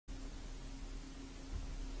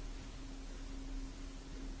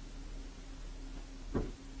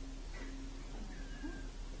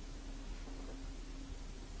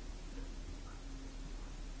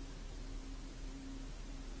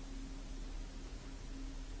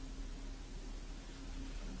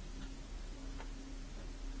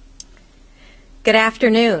Good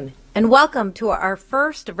afternoon, and welcome to our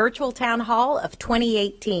first virtual town hall of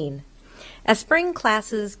 2018. As spring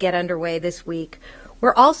classes get underway this week,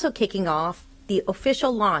 we're also kicking off the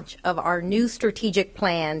official launch of our new strategic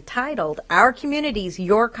plan titled Our Communities,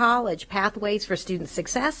 Your College, Pathways for Student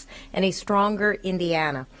Success and a Stronger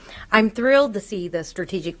Indiana. I'm thrilled to see the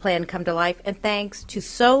strategic plan come to life, and thanks to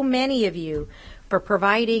so many of you for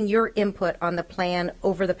providing your input on the plan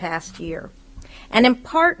over the past year. An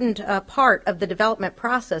important part of the development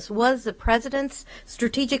process was the President's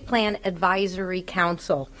Strategic Plan Advisory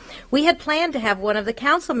Council. We had planned to have one of the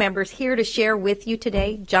council members here to share with you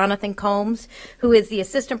today, Jonathan Combs, who is the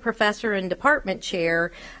Assistant Professor and Department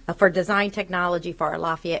Chair for Design Technology for our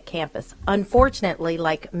Lafayette campus. Unfortunately,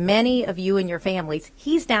 like many of you and your families,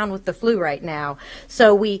 he's down with the flu right now.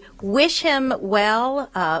 So we wish him well,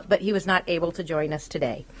 but he was not able to join us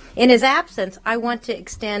today. In his absence, I want to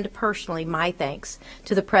extend personally my thanks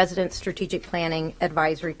to the President's Strategic Planning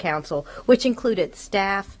Advisory Council, which included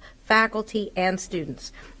staff, faculty, and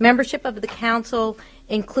students. Membership of the council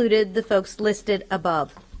included the folks listed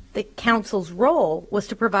above. The council's role was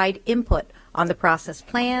to provide input on the process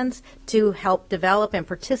plans, to help develop and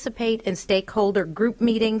participate in stakeholder group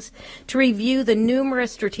meetings, to review the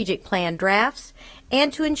numerous strategic plan drafts,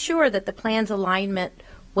 and to ensure that the plan's alignment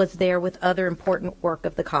was there with other important work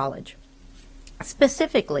of the college.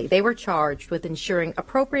 Specifically, they were charged with ensuring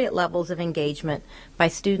appropriate levels of engagement by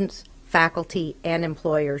students, faculty, and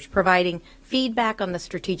employers, providing feedback on the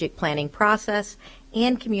strategic planning process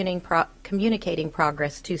and communicating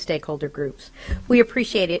progress to stakeholder groups. We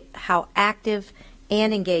appreciated how active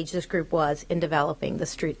and engaged this group was in developing the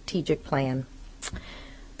strategic plan.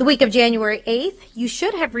 The week of January 8th, you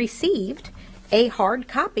should have received a hard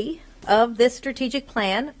copy of this strategic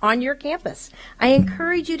plan on your campus. I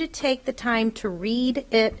encourage you to take the time to read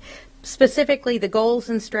it, specifically the goals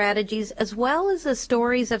and strategies, as well as the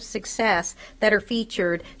stories of success that are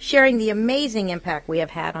featured, sharing the amazing impact we have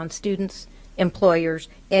had on students, employers,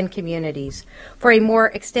 and communities. For a more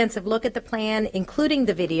extensive look at the plan, including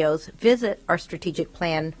the videos, visit our strategic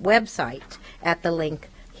plan website at the link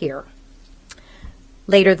here.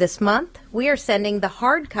 Later this month, we are sending the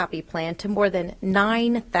hard copy plan to more than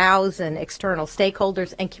 9,000 external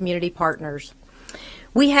stakeholders and community partners.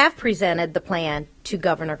 We have presented the plan to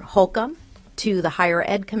Governor Holcomb, to the Higher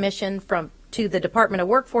Ed Commission, to the Department of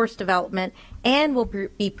Workforce Development, and will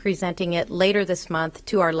be presenting it later this month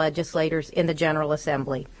to our legislators in the General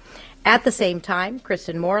Assembly. At the same time,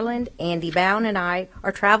 Kristen Moreland, Andy Bown, and I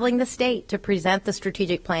are traveling the state to present the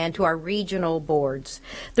strategic plan to our regional boards.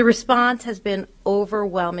 The response has been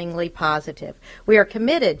overwhelmingly positive. We are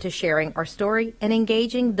committed to sharing our story and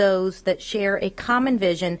engaging those that share a common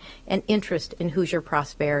vision and interest in Hoosier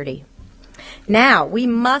prosperity. Now, we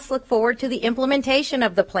must look forward to the implementation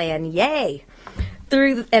of the plan. Yay!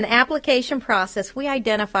 Through an application process, we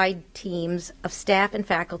identified teams of staff and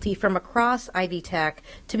faculty from across Ivy Tech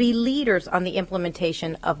to be leaders on the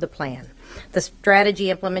implementation of the plan. The strategy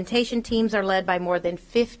implementation teams are led by more than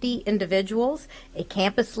 50 individuals, a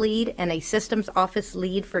campus lead, and a systems office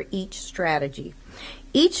lead for each strategy.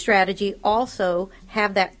 Each strategy also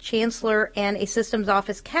have that chancellor and a systems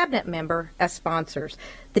office cabinet member as sponsors.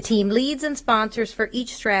 The team leads and sponsors for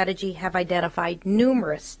each strategy have identified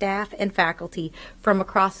numerous staff and faculty from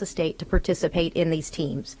across the state to participate in these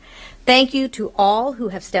teams. Thank you to all who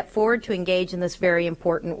have stepped forward to engage in this very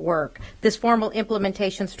important work. This formal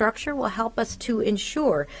implementation structure will help us to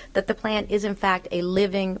ensure that the plan is in fact a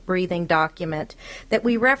living, breathing document that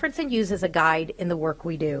we reference and use as a guide in the work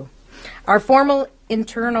we do. Our formal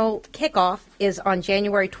internal kickoff is on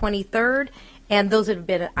January 23rd, and those that have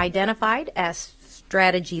been identified as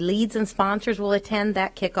strategy leads and sponsors will attend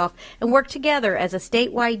that kickoff and work together as a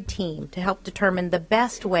statewide team to help determine the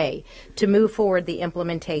best way to move forward the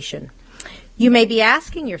implementation. You may be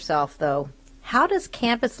asking yourself, though, how does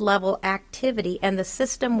campus-level activity and the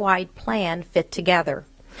system-wide plan fit together?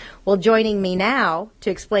 Well, joining me now to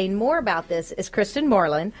explain more about this is Kristen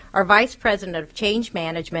Moreland, our Vice President of Change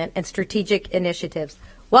Management and Strategic Initiatives.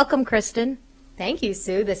 Welcome, Kristen. Thank you,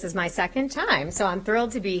 Sue. This is my second time, so I'm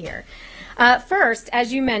thrilled to be here. First,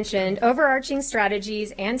 as you mentioned, overarching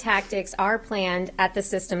strategies and tactics are planned at the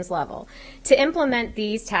systems level. To implement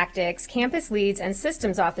these tactics, campus leads and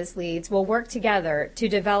systems office leads will work together to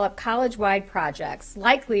develop college-wide projects,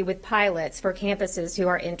 likely with pilots for campuses who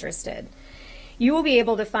are interested. You will be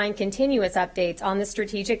able to find continuous updates on the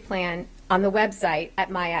strategic plan on the website at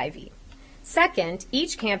MyIvy. Second,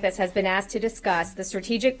 each campus has been asked to discuss the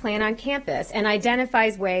strategic plan on campus and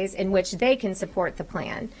identifies ways in which they can support the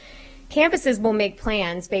plan. Campuses will make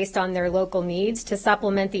plans based on their local needs to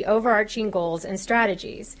supplement the overarching goals and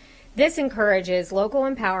strategies. This encourages local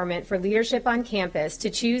empowerment for leadership on campus to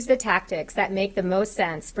choose the tactics that make the most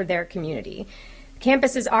sense for their community.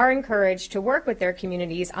 Campuses are encouraged to work with their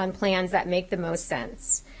communities on plans that make the most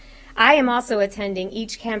sense. I am also attending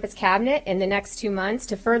each campus cabinet in the next 2 months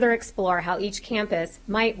to further explore how each campus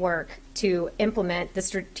might work to implement the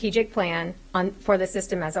strategic plan for the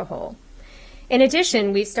system as a whole. In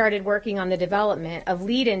addition, we've started working on the development of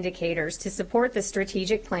lead indicators to support the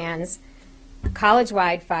strategic plan's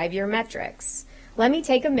college-wide 5-year metrics. Let me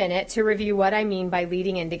take a minute to review what I mean by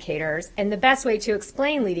leading indicators, and the best way to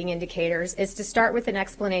explain leading indicators is to start with an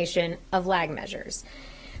explanation of lag measures.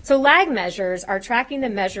 So lag measures are tracking the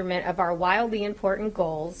measurement of our wildly important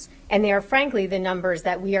goals, and they are frankly the numbers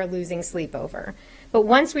that we are losing sleep over. But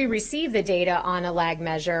once we receive the data on a lag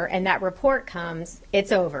measure and that report comes,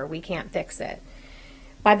 it's over. We can't fix it.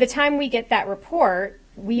 By the time we get that report,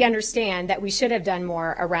 we understand that we should have done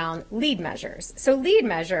more around lead measures. So lead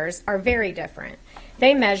measures are very different.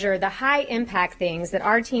 They measure the high impact things that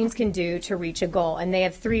our teams can do to reach a goal, and they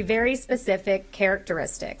have 3 very specific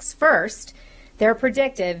characteristics. First, they're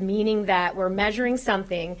predictive, meaning that we're measuring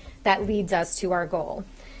something that leads us to our goal.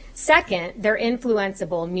 Second, they're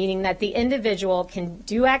influenceable, meaning that the individual can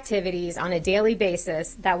do activities on a daily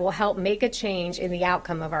basis that will help make a change in the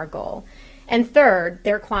outcome of our goal. And third,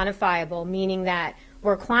 they're quantifiable, meaning that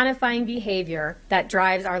we're quantifying behavior that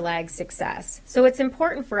drives our lag success. So it's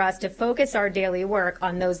important for us to focus our daily work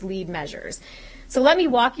on those lead measures. So let me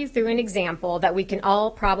walk you through an example that we can all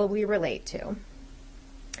probably relate to.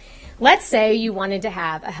 Let's say you wanted to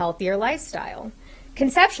have a healthier lifestyle.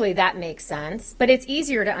 Conceptually, that makes sense, but it's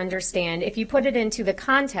easier to understand if you put it into the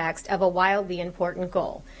context of a wildly important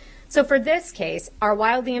goal. So for this case, our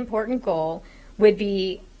wildly important goal would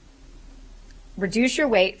be reduce your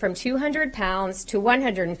weight from 200 pounds to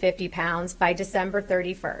 150 pounds by December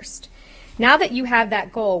 31st. Now that you have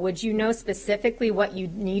that goal, would you know specifically what you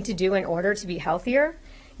need to do in order to be healthier?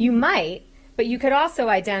 You might, but you could also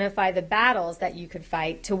identify the battles that you could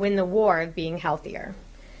fight to win the war of being healthier.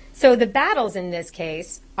 So the battles in this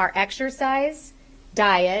case are exercise,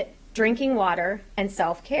 diet, drinking water, and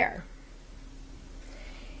self-care.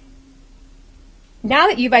 Now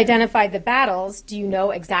that you've identified the battles, do you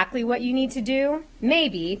know exactly what you need to do?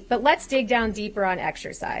 Maybe, but let's dig down deeper on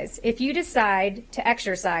exercise. If you decide to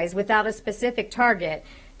exercise without a specific target,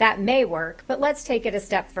 that may work, but let's take it a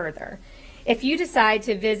step further. If you decide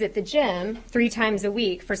to visit the gym 3 times a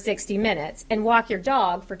week for 60 minutes and walk your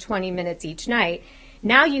dog for 20 minutes each night,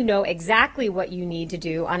 now you know exactly what you need to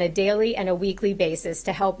do on a daily and a weekly basis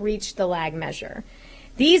to help reach the lag measure.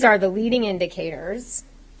 These are the leading indicators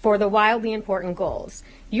for the wildly important goals.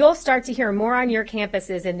 You'll start to hear more on your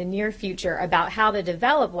campuses in the near future about how to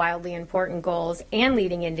develop wildly important goals and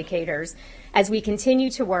leading indicators as we continue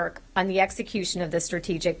to work on the execution of the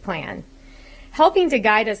strategic plan. Helping to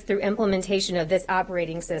guide us through implementation of this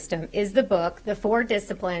operating system is the book, The 4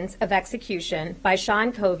 Disciplines of Execution by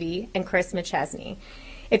Sean Covey and Chris McChesney.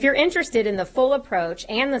 If you're interested in the full approach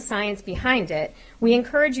and the science behind it, we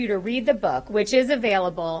encourage you to read the book, which is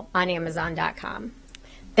available on Amazon.com.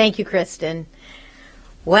 Thank you, Kristen.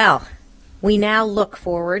 Well, we now look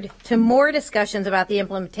forward to more discussions about the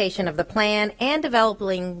implementation of the plan and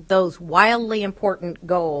developing those wildly important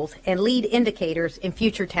goals and lead indicators in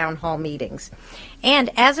future town hall meetings. And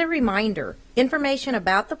as a reminder, information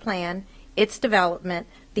about the plan, its development,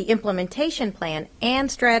 the implementation plan, and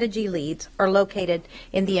strategy leads are located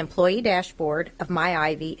in the employee dashboard of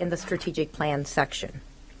MyIvy in the strategic plan section.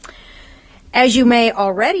 As you may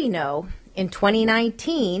already know, in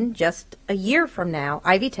 2019, just a year from now,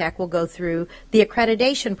 Ivy Tech will go through the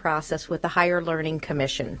accreditation process with the Higher Learning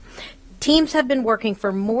Commission. Teams have been working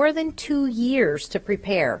for more than 2 years to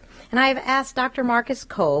prepare, and I have asked Dr. Marcus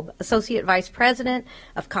Kolb, Associate Vice President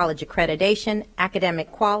of College Accreditation, Academic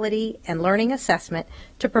Quality, and Learning Assessment,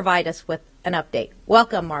 to provide us with an update.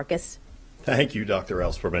 Welcome, Marcus. Thank you, Dr.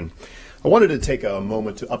 Elsperman. I wanted to take a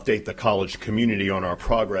moment to update the college community on our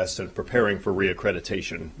progress in preparing for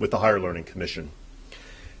reaccreditation with the Higher Learning Commission.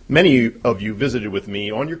 Many of you visited with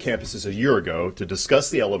me on your campuses a year ago to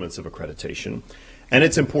discuss the elements of accreditation and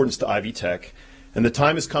its importance to Ivy Tech, and the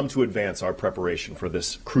time has come to advance our preparation for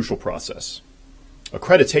this crucial process.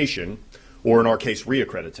 Accreditation, or in our case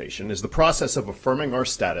reaccreditation, is the process of affirming our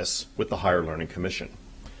status with the Higher Learning Commission.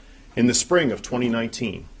 In the spring of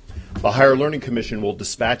 2019, the Higher Learning Commission will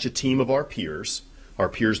dispatch a team of our peers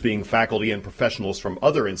being faculty and professionals from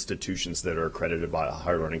other institutions that are accredited by the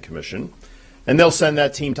Higher Learning Commission, and they'll send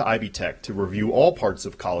that team to Ivy Tech to review all parts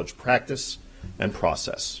of college practice and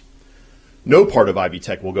process. No part of Ivy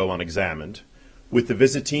Tech will go unexamined. with the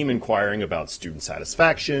visit team inquiring about student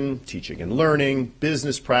satisfaction, teaching and learning,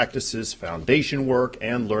 business practices, foundation work,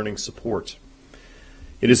 and learning support.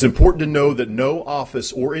 It is important to know that no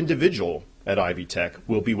office or individual at Ivy Tech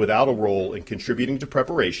will be without a role in contributing to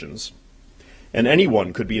preparations, and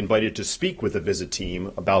anyone could be invited to speak with the visit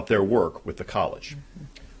team about their work with the college.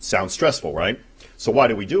 Sounds stressful, right? So why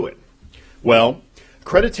do we do it? Well,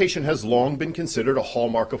 accreditation has long been considered a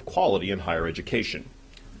hallmark of quality in higher education.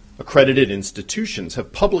 Accredited institutions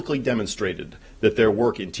have publicly demonstrated that their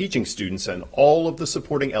work in teaching students and all of the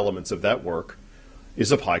supporting elements of that work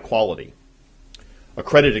is of high quality.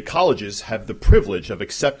 Accredited colleges have the privilege of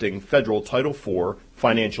accepting federal Title IV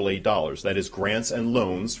financial aid dollars, that is, grants and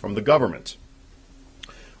loans from the government.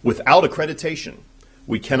 Without accreditation,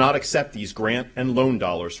 we cannot accept these grant and loan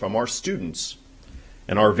dollars from our students,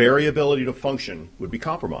 and our very ability to function would be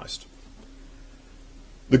compromised.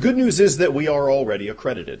 The good news is that we are already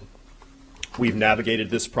accredited. We've navigated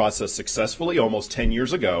this process successfully almost 10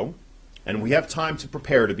 years ago, and we have time to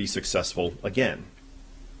prepare to be successful again.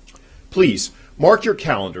 Please mark your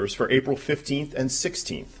calendars for April 15th and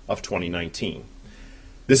 16th of 2019.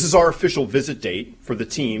 This is our official visit date for the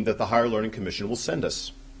team that the Higher Learning Commission will send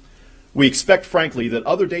us. We expect, frankly, that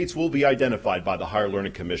other dates will be identified by the Higher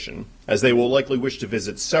Learning Commission, as they will likely wish to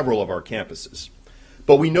visit several of our campuses.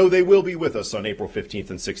 But we know they will be with us on April 15th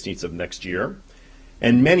and 16th of next year,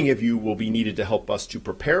 and many of you will be needed to help us to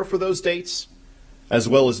prepare for those dates, as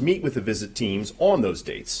well as meet with the visit teams on those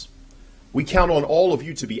dates. We count on all of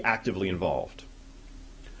you to be actively involved.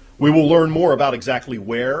 We will learn more about exactly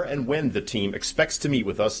where and when the team expects to meet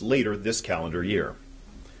with us later this calendar year.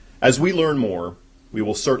 As we learn more, we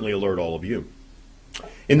will certainly alert all of you.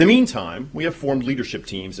 In the meantime, we have formed leadership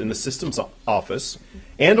teams in the systems office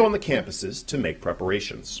and on the campuses to make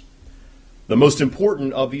preparations. The most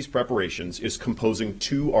important of these preparations is composing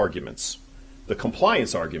two arguments: the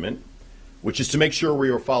compliance argument, which is to make sure we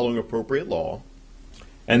are following appropriate law,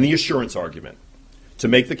 and the assurance argument, to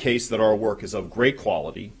make the case that our work is of great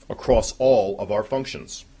quality across all of our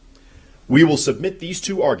functions. We will submit these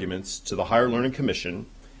two arguments to the Higher Learning Commission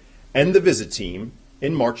and the visit team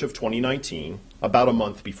in March of 2019, about a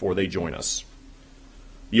month before they join us.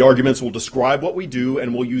 The arguments will describe what we do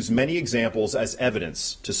and will use many examples as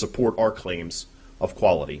evidence to support our claims of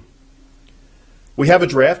quality. We have a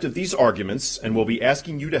draft of these arguments and will be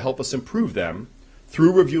asking you to help us improve them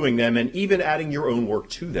through reviewing them and even adding your own work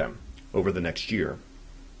to them over the next year.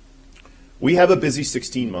 We have a busy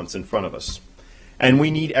 16 months in front of us, and we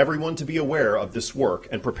need everyone to be aware of this work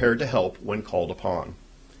and prepared to help when called upon.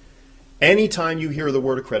 Anytime you hear the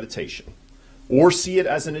word accreditation or see it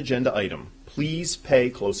as an agenda item, please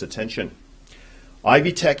pay close attention.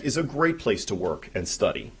 Ivy Tech is a great place to work and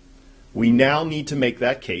study. We now need to make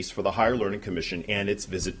that case for the Higher Learning Commission and its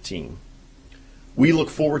visit team. We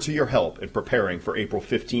look forward to your help in preparing for April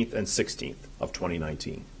 15th and 16th of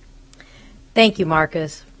 2019. Thank you,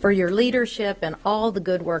 Marcus, for your leadership and all the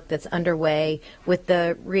good work that's underway with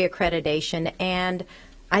the reaccreditation. And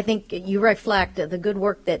I think you reflect the good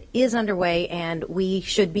work that is underway, and we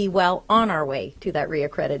should be well on our way to that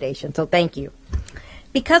reaccreditation. So thank you.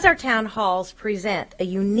 Because our town halls present a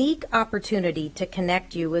unique opportunity to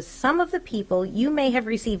connect you with some of the people you may have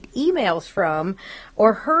received emails from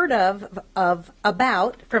or heard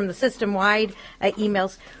about from the system-wide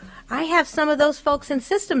emails, I have some of those folks in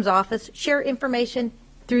systems office share information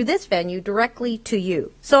through this venue directly to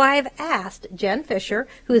you. So I have asked Jen Fisher,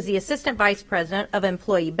 who is the Assistant Vice President of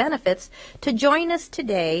Employee Benefits, to join us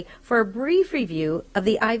today for a brief review of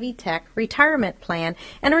the Ivy Tech retirement plan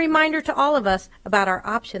and a reminder to all of us about our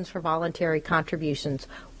options for voluntary contributions.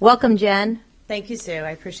 Welcome, Jen. Thank you, Sue.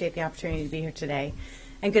 I appreciate the opportunity to be here today.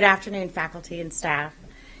 And good afternoon, faculty and staff.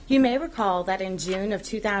 You may recall that in June of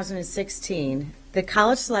 2016, the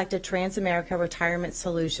college selected Transamerica Retirement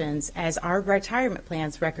Solutions as our retirement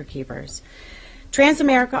plan's record keepers.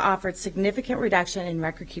 Transamerica offered significant reduction in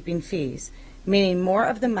record keeping fees, meaning more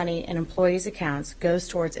of the money in employees' accounts goes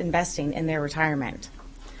towards investing in their retirement.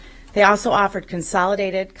 They also offered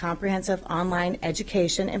consolidated, comprehensive online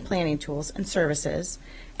education and planning tools and services,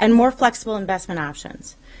 and more flexible investment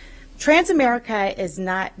options. Transamerica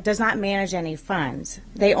does not manage any funds.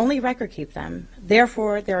 They only record keep them.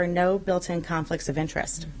 Therefore, there are no built-in conflicts of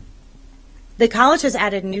interest. The college has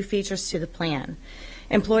added new features to the plan.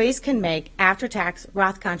 Employees can make after-tax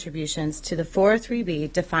Roth contributions to the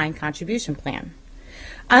 403B defined contribution plan.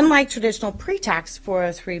 Unlike traditional pre-tax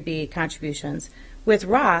 403B contributions, with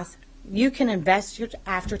Roth, you can invest your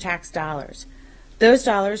after-tax dollars. Those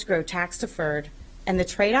dollars grow tax-deferred, and the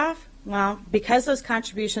trade-off? Well, because those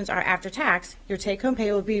contributions are after tax, your take-home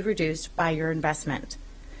pay will be reduced by your investment.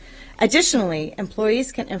 Additionally,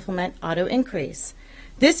 employees can implement auto increase.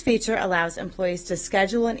 This feature allows employees to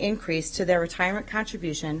schedule an increase to their retirement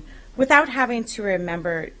contribution without having to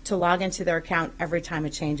remember to log into their account every time a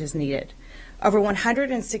change is needed. Over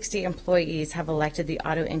 160 employees have elected the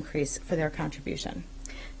auto increase for their contribution.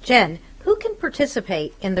 Jen, who can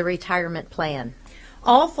participate in the retirement plan?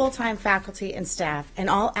 All full-time faculty and staff and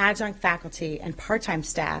all adjunct faculty and part-time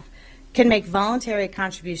staff can make voluntary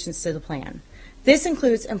contributions to the plan. This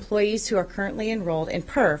includes employees who are currently enrolled in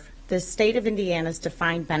PERF, the state of Indiana's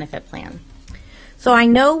defined benefit plan. So I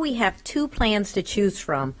know we have two plans to choose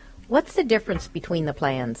from. What's the difference between the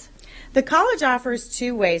plans? The college offers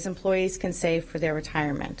two ways employees can save for their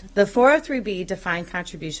retirement. The 403B defined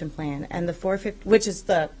contribution plan and the 450, which is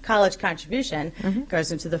the college contribution,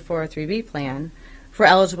 goes into the 403B plan for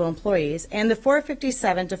eligible employees, and the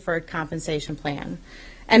 457 deferred compensation plan.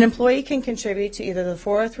 An employee can contribute to either the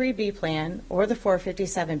 403B plan or the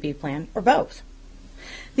 457B plan, or both.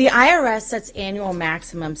 The IRS sets annual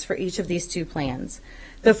maximums for each of these two plans.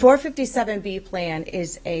 The 457B plan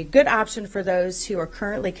is a good option for those who are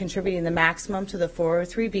currently contributing the maximum to the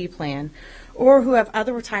 403B plan or who have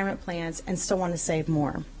other retirement plans and still want to save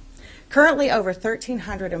more. Currently, over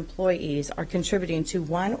 1,300 employees are contributing to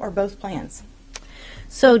one or both plans.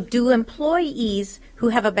 So do employees who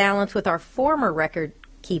have a balance with our former record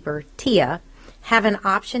keeper, TIA, have an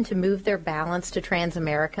option to move their balance to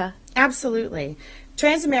Transamerica? Absolutely.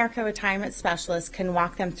 Transamerica Retirement Specialists can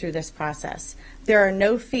walk them through this process. There are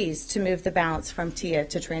no fees to move the balance from TIA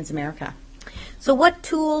to Transamerica. So what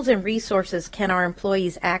tools and resources can our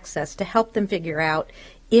employees access to help them figure out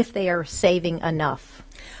if they are saving enough?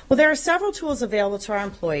 Well, there are several tools available to our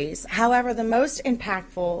employees. However, the most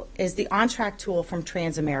impactful is the OnTrack tool from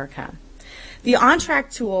Transamerica. The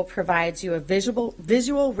OnTrack tool provides you a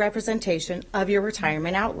visual representation of your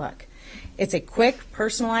retirement outlook. It's a quick,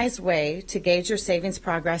 personalized way to gauge your savings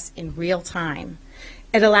progress in real time.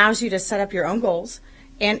 It allows you to set up your own goals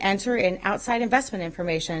and enter in outside investment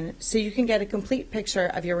information so you can get a complete picture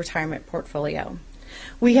of your retirement portfolio.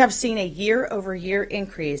 We have seen a year-over-year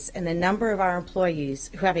increase in the number of our employees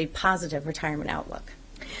who have a positive retirement outlook.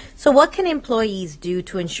 So what can employees do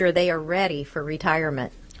to ensure they are ready for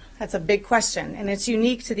retirement? That's a big question, and it's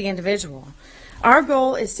unique to the individual. Our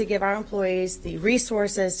goal is to give our employees the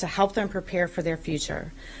resources to help them prepare for their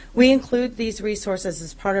future. We include these resources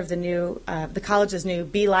as part of the college's new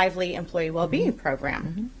Be Lively Employee Wellbeing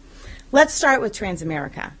Program. Let's start with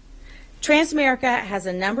Transamerica. Transamerica has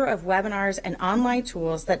a number of webinars and online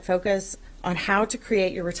tools that focus on how to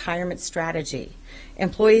create your retirement strategy.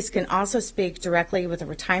 Employees can also speak directly with a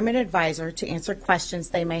retirement advisor to answer questions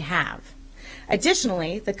they may have.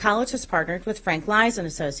 Additionally, the college has partnered with Frank Lies and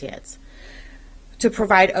Associates to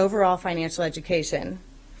provide overall financial education.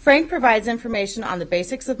 Frank provides information on the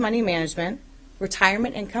basics of money management,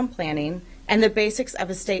 retirement income planning, and the basics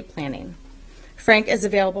of estate planning. Frank is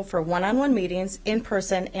available for one-on-one meetings in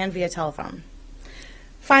person and via telephone.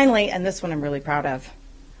 Finally, and this one I'm really proud of,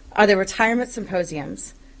 are the retirement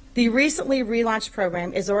symposiums. The recently relaunched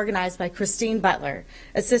program is organized by Christine Butler,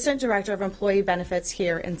 Assistant Director of Employee Benefits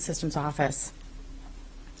here in Systems Office.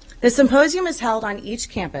 The symposium is held on each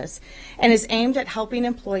campus and is aimed at helping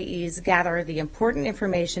employees gather the important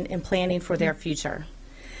information in planning for their future.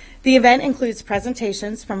 The event includes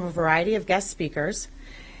presentations from a variety of guest speakers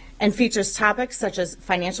and features topics such as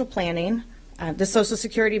financial planning, the Social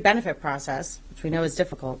Security benefit process, which we know is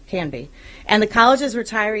difficult, can be, and the college's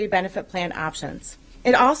retiree benefit plan options.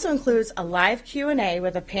 It also includes a live Q&A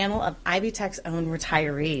with a panel of Ivy Tech's own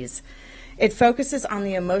retirees. It focuses on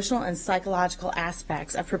the emotional and psychological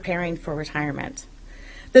aspects of preparing for retirement.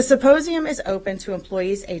 The symposium is open to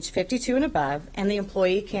employees age 52 and above, and the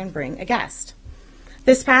employee can bring a guest.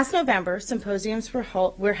 This past November, symposiums were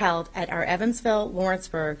held at our Evansville,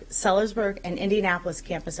 Lawrenceburg, Sellersburg, and Indianapolis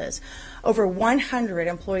campuses. Over 100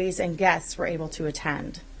 employees and guests were able to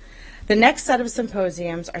attend. The next set of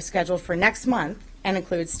symposiums are scheduled for next month and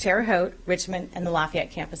includes Terre Haute, Richmond, and the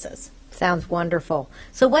Lafayette campuses. Sounds wonderful.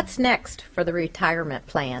 So what's next for the retirement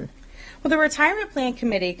plan? Well, the Retirement Plan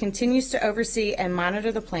Committee continues to oversee and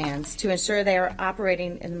monitor the plans to ensure they are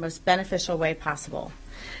operating in the most beneficial way possible.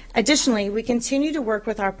 Additionally, we continue to work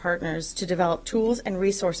with our partners to develop tools and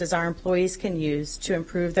resources our employees can use to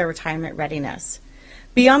improve their retirement readiness.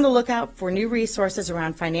 Be on the lookout for new resources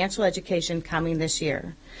around financial education coming this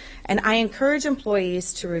year. And I encourage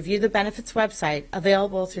employees to review the benefits website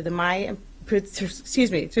available through the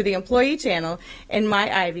through the employee channel in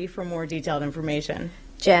My Ivy for more detailed information.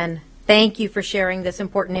 Jen, Thank you for sharing this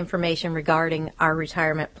important information regarding our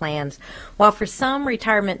retirement plans. While for some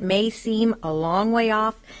retirement may seem a long way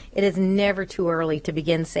off, it is never too early to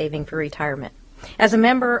begin saving for retirement. As a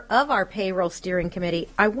member of our payroll steering committee,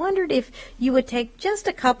 I wondered if you would take just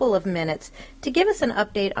a couple of minutes to give us an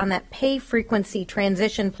update on that pay frequency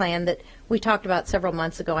transition plan that we talked about several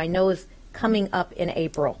months ago. I know is coming up in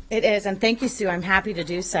April. It is, and thank you, Sue. I'm happy to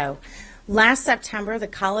do so. Last September, the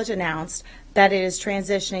college announced that it is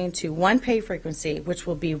transitioning to one pay frequency, which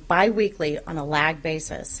will be biweekly on a lag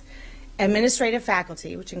basis. Administrative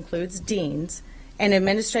faculty, which includes deans, and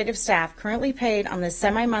administrative staff currently paid on the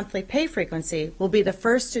semi-monthly pay frequency will be the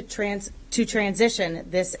first to transition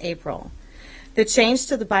this April. The change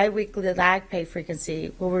to the biweekly lag pay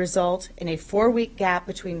frequency will result in a 4-week gap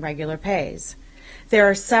between regular pays. There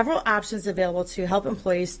are several options available to help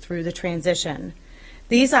employees through the transition.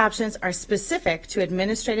 These options are specific to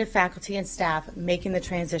administrative faculty and staff making the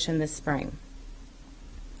transition this spring.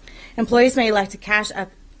 Employees may elect to cash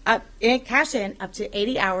in up to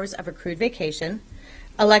 80 hours of accrued vacation,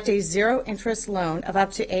 elect a zero-interest loan of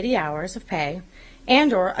up to 80 hours of pay,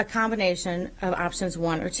 and/or a combination of options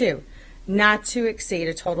 1 or 2, not to exceed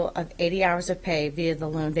a total of 80 hours of pay via the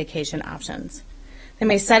loan vacation options. They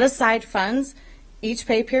may set aside funds each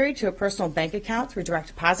pay period to a personal bank account through direct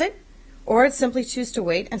deposit, or simply choose to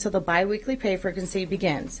wait until the biweekly pay frequency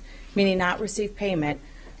begins, meaning not receive payment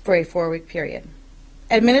for a 4-week period.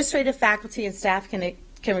 Administrative faculty and staff can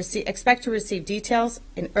expect to receive details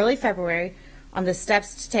in early February on the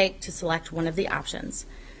steps to take to select one of the options.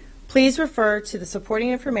 Please refer to the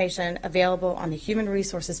supporting information available on the Human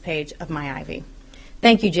Resources page of MyIvy.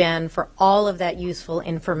 Thank you, Jen, for all of that useful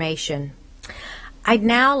information. I'd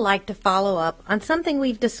now like to follow up on something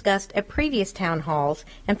we've discussed at previous town halls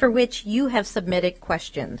and for which you have submitted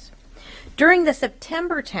questions. During the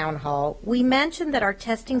September town hall, we mentioned that our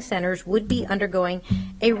testing centers would be undergoing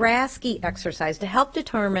a RASCI exercise to help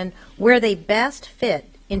determine where they best fit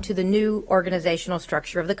into the new organizational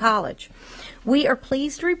structure of the college. We are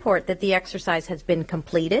pleased to report that the exercise has been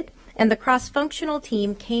completed and the cross-functional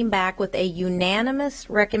team came back with a unanimous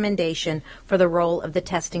recommendation for the role of the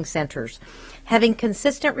testing centers. Having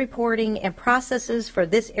consistent reporting and processes for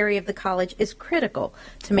this area of the college is critical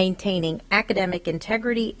to maintaining academic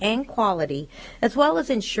integrity and quality, as well as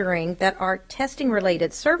ensuring that our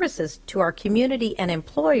testing-related services to our community and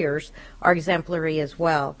employers are exemplary as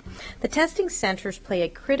well. The testing centers play a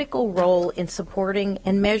critical role in supporting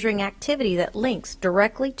and measuring activity that links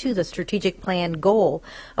directly to the strategic plan goal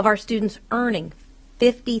of our students earning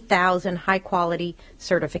 50,000 high-quality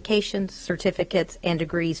certifications, certificates, and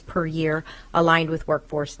degrees per year aligned with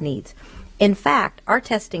workforce needs. In fact, our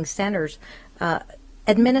testing centers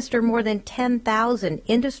administer more than 10,000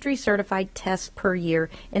 industry-certified tests per year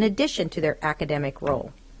in addition to their academic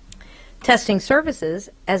role. Testing Services,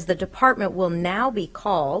 as the department will now be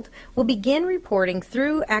called, will begin reporting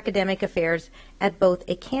through academic affairs at both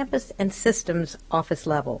a campus and systems office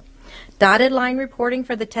level. Dotted line reporting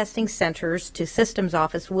for the testing centers to systems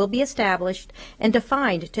office will be established and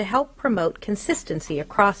defined to help promote consistency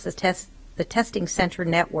across the testing center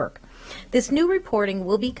network. This new reporting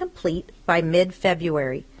will be complete by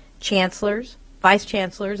mid-February. Chancellors, vice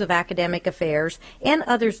chancellors of academic affairs, and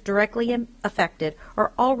others directly affected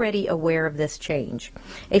are already aware of this change.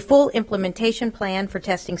 A full implementation plan for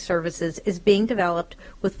testing services is being developed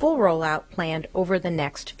with full rollout planned over the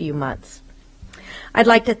next few months. I'd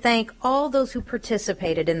like to thank all those who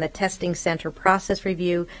participated in the testing center process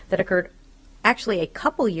review that occurred actually a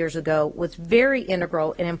couple years ago, was very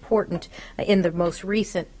integral and important in the most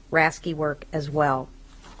recent RASCI work as well.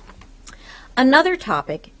 Another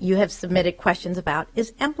topic you have submitted questions about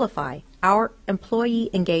is Amplify, our employee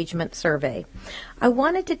engagement survey. I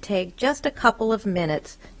wanted to take just a couple of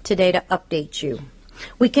minutes today to update you.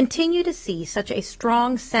 We continue to see such a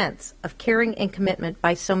strong sense of caring and commitment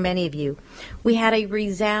by so many of you. We had a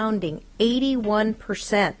resounding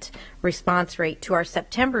 81% response rate to our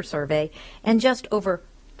September survey and just over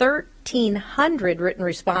 1,300 written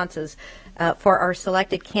responses for our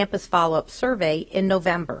selected campus follow-up survey in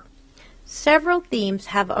November. Several themes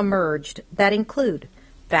have emerged that include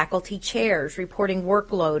faculty chairs reporting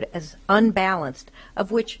workload as unbalanced, of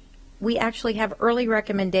which we actually have early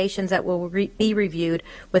recommendations that will be reviewed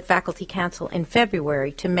with Faculty Council in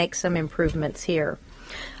February to make some improvements here.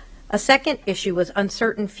 A second issue was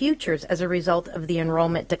uncertain futures as a result of the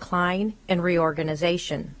enrollment decline and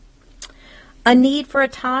reorganization. A need for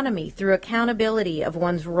autonomy through accountability of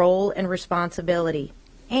one's role and responsibility,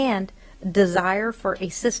 and desire for a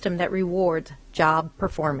system that rewards job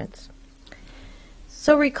performance.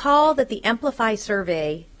 So recall that the Amplify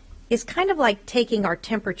survey is kind of like taking our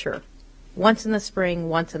temperature once in the spring,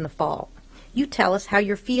 once in the fall. You tell us how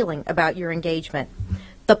you're feeling about your engagement.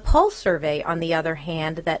 The Pulse survey, on the other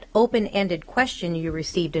hand, that open-ended question you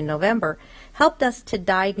received in November, helped us to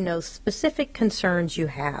diagnose specific concerns you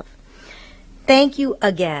have. Thank you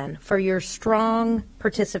again for your strong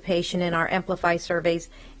participation in our Amplify surveys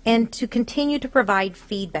and to continue to provide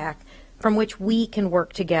feedback from which we can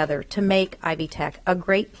work together to make Ivy Tech a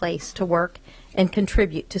great place to work and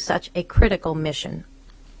contribute to such a critical mission.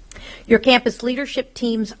 Your campus leadership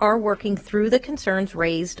teams are working through the concerns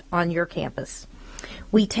raised on your campus.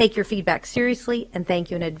 We take your feedback seriously and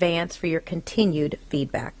thank you in advance for your continued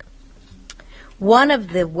feedback. One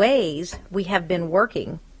of the ways we have been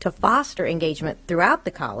working to foster engagement throughout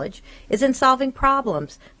the college is in solving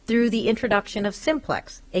problems through the introduction of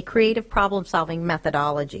Simplex, a creative problem-solving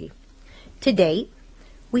methodology. To date,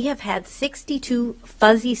 we have had 62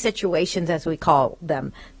 fuzzy situations, as we call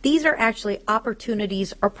them. These are actually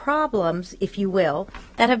opportunities or problems, if you will,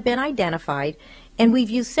 that have been identified, and we've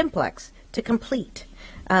used Simplex to complete.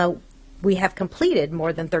 We have completed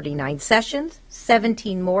more than 39 sessions,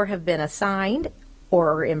 17 more have been assigned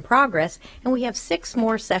or are in progress, and we have 6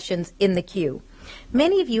 more sessions in the queue.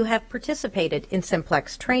 Many of you have participated in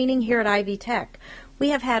Simplex training here at Ivy Tech. We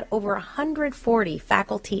have had over 140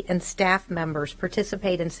 faculty and staff members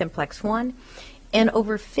participate in Simplex 1, and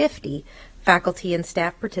over 50 faculty and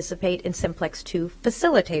staff participate in Simplex 2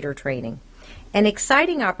 facilitator training. An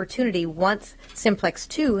exciting opportunity once Simplex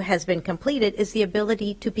 2 has been completed is the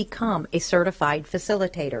ability to become a certified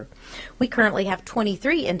facilitator. We currently have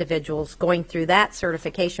 23 individuals going through that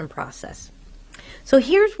certification process. So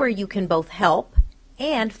here's where you can both help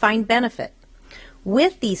and find benefit.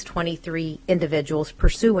 With these 23 individuals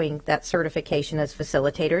pursuing that certification as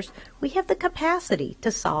facilitators, we have the capacity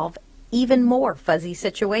to solve even more fuzzy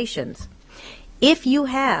situations. If you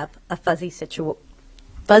have a fuzzy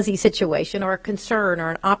situation or a concern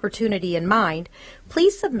or an opportunity in mind,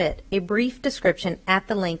 please submit a brief description at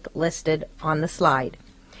the link listed on the slide.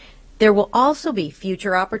 There will also be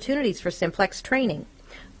future opportunities for Simplex training.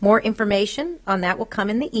 More information on that will come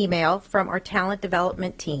in the email from our talent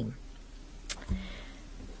development team.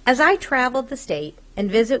 As I traveled the state and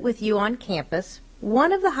visit with you on campus,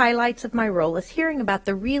 one of the highlights of my role is hearing about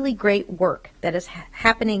the really great work that is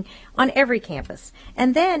happening on every campus,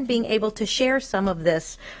 and then being able to share some of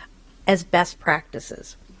this as best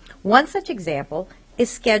practices. One such example is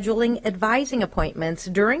scheduling advising appointments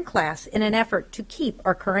during class in an effort to keep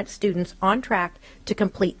our current students on track to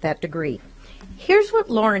complete that degree. Here's what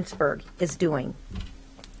Lawrenceburg is doing.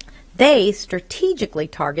 They strategically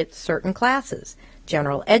target certain classes,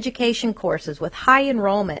 general education courses with high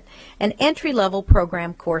enrollment, and entry-level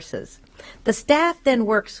program courses. The staff then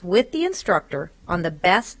works with the instructor on the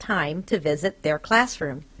best time to visit their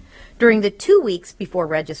classroom. During the 2 weeks before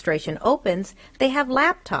registration opens, they have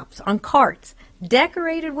laptops on carts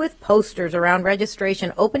decorated with posters around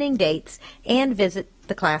registration opening dates and visit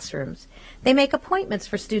the classrooms. They make appointments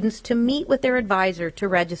for students to meet with their advisor to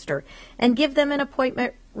register and give them an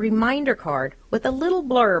appointment reminder card with a little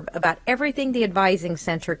blurb about everything the Advising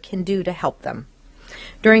Center can do to help them.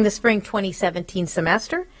 During the spring 2017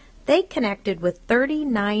 semester, they connected with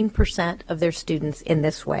 39% of their students in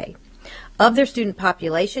this way. Of their student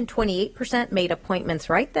population, 28% made appointments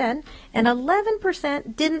right then, and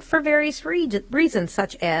 11% didn't for various reasons,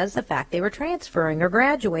 such as the fact they were transferring or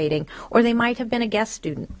graduating, or they might have been a guest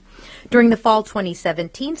student. During the fall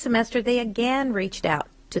 2017 semester, they again reached out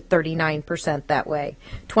to 39% that way.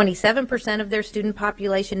 27% of their student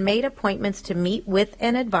population made appointments to meet with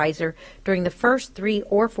an advisor during the first 3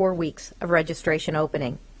 or 4 weeks of registration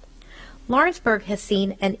opening. Lawrenceburg has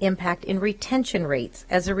seen an impact in retention rates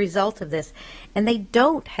as a result of this, and they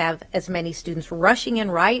don't have as many students rushing in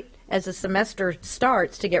right as the semester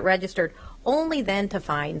starts to get registered, only then to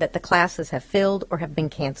find that the classes have filled or have been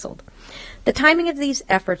canceled. The timing of these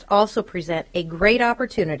efforts also present a great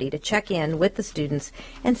opportunity to check in with the students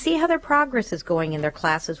and see how their progress is going in their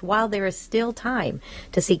classes while there is still time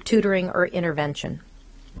to seek tutoring or intervention.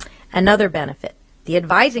 Another benefit, the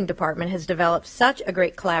advising department has developed such a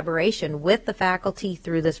great collaboration with the faculty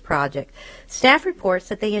through this project. Staff reports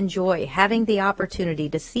that they enjoy having the opportunity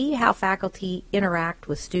to see how faculty interact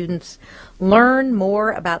with students, learn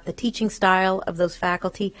more about the teaching style of those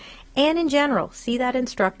faculty, and in general, see that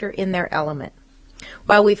instructor in their element.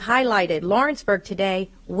 While we've highlighted Lawrenceburg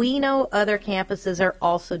today, we know other campuses are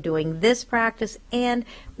also doing this practice, and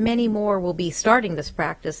many more will be starting this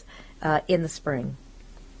practice in the spring.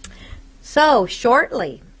 So,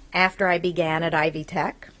 shortly after I began at Ivy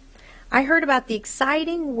Tech, I heard about the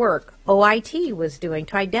exciting work OIT was doing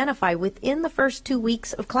to identify within the first 2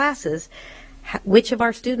 weeks of classes which of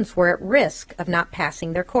our students were at risk of not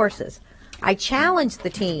passing their courses. I challenged the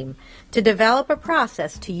team to develop a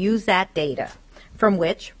process to use that data, from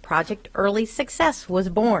which Project Early Success was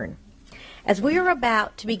born. As we are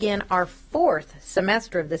about to begin our 4th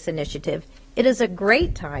semester of this initiative, it is a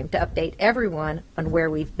great time to update everyone on where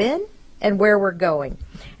we've been and where we're going.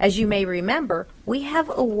 As you may remember, we have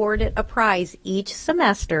awarded a prize each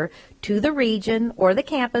semester to the region or the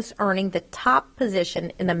campus earning the top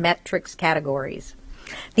position in the metrics categories.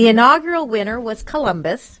 The inaugural winner was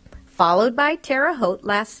Columbus, followed by Terre Haute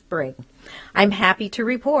last spring. I'm happy to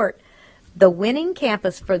report the winning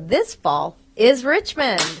campus for this fall is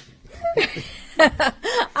Richmond.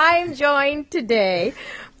 I'm joined today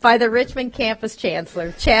by the Richmond Campus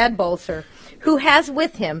Chancellor, Chad Bolser, who has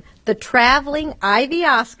with him the traveling Ivy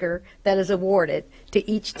Oscar that is awarded to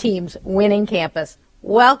each team's winning campus.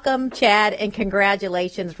 Welcome, Chad, and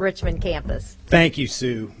congratulations, Richmond Campus. Thank you,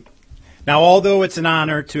 Sue. Now, although it's an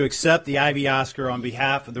honor to accept the Ivy Oscar on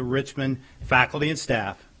behalf of the Richmond faculty and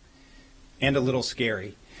staff, and a little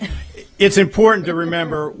scary, it's important to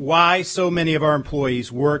remember why so many of our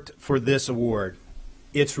employees worked for this award.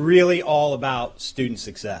 It's really all about student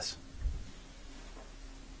success.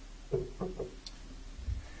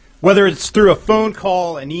 Whether it's through a phone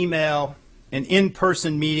call, an email, an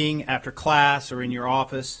in-person meeting after class or in your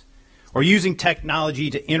office, or using technology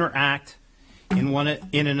to interact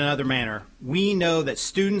in another manner, we know that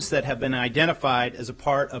students that have been identified as a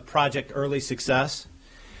part of Project Early Success,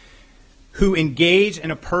 who engage in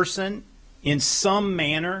a person in some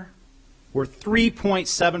manner, were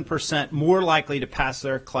 3.7% more likely to pass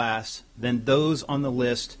their class than those on the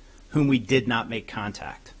list whom we did not make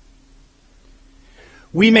contact.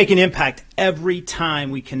 We make an impact every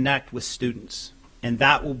time we connect with students, and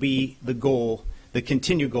that will be the goal, the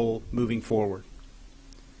continued goal moving forward.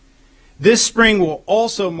 This spring will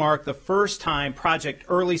also mark the first time Project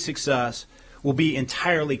Early Success will be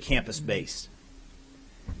entirely campus-based.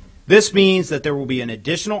 This means that there will be an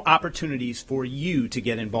additional opportunities for you to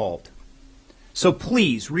get involved. So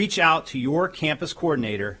please reach out to your campus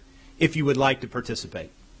coordinator if you would like to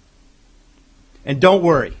participate. And don't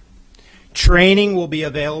worry, training will be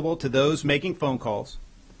available to those making phone calls.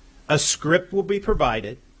 A script will be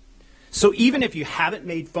provided. So even if you haven't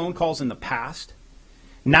made phone calls in the past,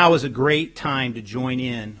 now is a great time to join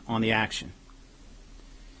in on the action.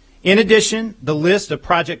 In addition, the list of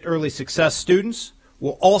Project Early Success students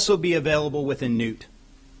will also be available within Newt.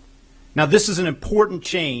 Now, this is an important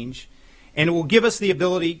change, and it will give us the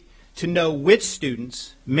ability to know which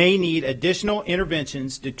students may need additional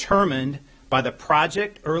interventions determined by the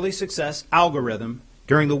Project Early Success algorithm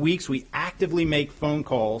during the weeks we actively make phone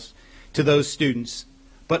calls to those students,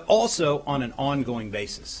 but also on an ongoing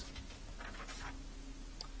basis.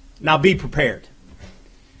 Now, be prepared.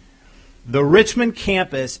 The Richmond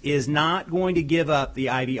campus is not going to give up the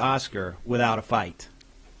Ivy Oscar without a fight.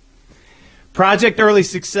 Project Early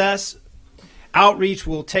Success outreach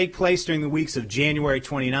will take place during the weeks of January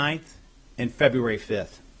 29th and February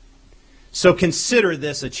 5th. So consider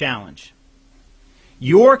this a challenge.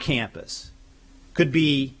 Your campus could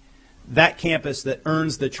be that campus that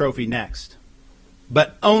earns the trophy next,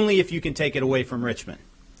 but only if you can take it away from Richmond.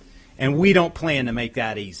 And we don't plan to make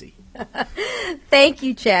that easy. Thank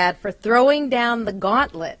you, Chad, for throwing down the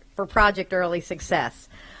gauntlet for Project Early Success.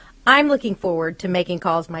 I'm looking forward to making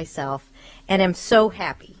calls myself, and am so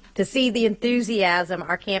happy to see the enthusiasm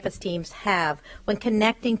our campus teams have when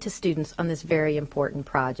connecting to students on this very important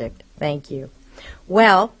project. Thank you.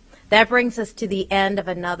 Well, that brings us to the end of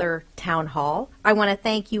another town hall. I want to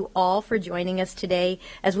thank you all for joining us today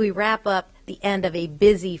as we wrap up the end of a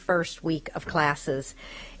busy first week of classes.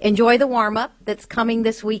 Enjoy the warm-up that's coming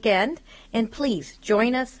this weekend, and please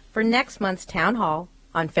join us for next month's town hall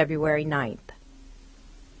on February 9th.